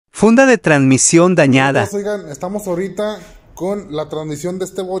Funda de transmisión dañada. Pues, oigan, estamos ahorita con la transmisión de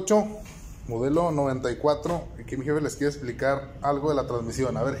este bocho, modelo 94. Y que mi jefe les quiere explicar algo de la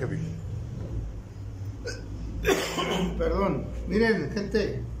transmisión. A ver, jefe. Perdón, miren,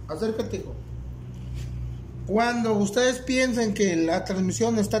 gente, acércate, hijo. Cuando ustedes piensen que la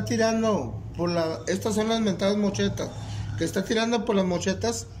transmisión está tirando por estas son las mentadas mochetas, que está tirando por las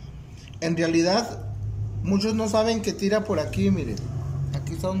mochetas, en realidad muchos no saben que tira por aquí, miren.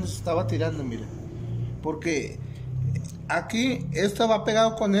 Aquí está donde se estaba tirando, miren. Porque aquí esto va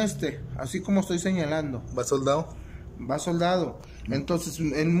pegado con así como estoy señalando. ¿Va soldado? Va soldado. Entonces,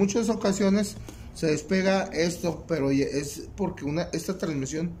 en muchas ocasiones se despega esto, pero es porque esta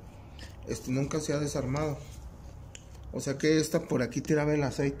transmisión nunca se ha desarmado. O sea que esta por aquí tiraba el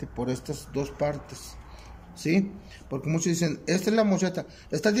aceite, por estas dos partes, ¿sí? Porque muchos dicen, esta es la mocheta,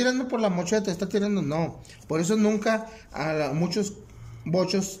 está tirando por la mocheta, está tirando, no. Por eso nunca muchos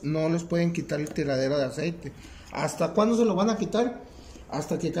bochos no les pueden quitar el tiradero de aceite. ¿Hasta cuándo se lo van a quitar?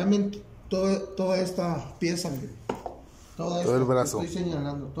 Hasta que cambien toda esta pieza, miren. Todo el brazo. Estoy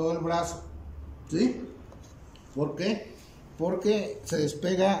señalando, todo el brazo, ¿sí? ¿Por qué? Porque se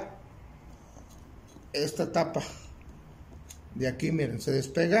despega esta tapa de aquí, miren, se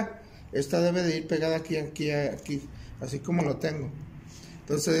despega. Esta debe de ir pegada aquí, así como lo tengo.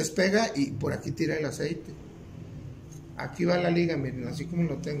 Entonces se despega y por aquí tira el aceite. Aquí va la liga, miren, así como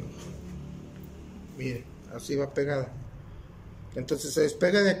lo tengo. Miren, así va pegada. Entonces se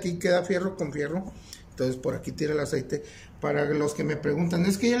despega de aquí, queda fierro con fierro. Entonces por aquí tira el aceite. Para los que me preguntan,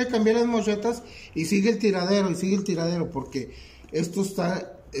 es que ya le cambié las mochetas y sigue el tiradero, porque esto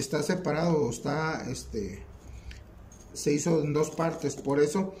está separado, se hizo en dos partes, por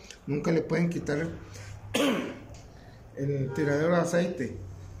eso nunca le pueden quitar el tiradero de aceite.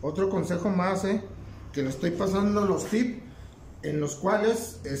 Otro consejo más, que le estoy pasando los tips en los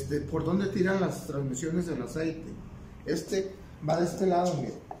cuales por donde tiran las transmisiones del aceite. Va de este lado,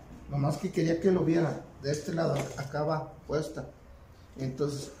 miren. Nomás que quería que lo vieran. De este lado, acá va puesta.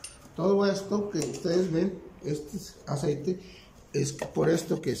 Entonces, todo esto que ustedes ven, este aceite, es por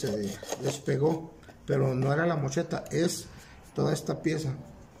esto que se despegó. Pero no era la mocheta, es toda esta pieza.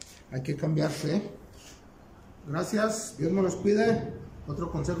 Hay que cambiarse. Gracias, Dios me los cuide.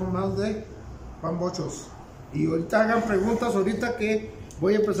 Otro consejo más de Juan Bochos. Y ahorita hagan preguntas, ahorita que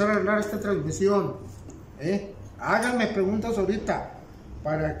voy a empezar a arreglar esta transmisión. Háganme preguntas ahorita,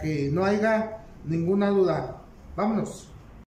 para que no haya ninguna duda. Vámonos.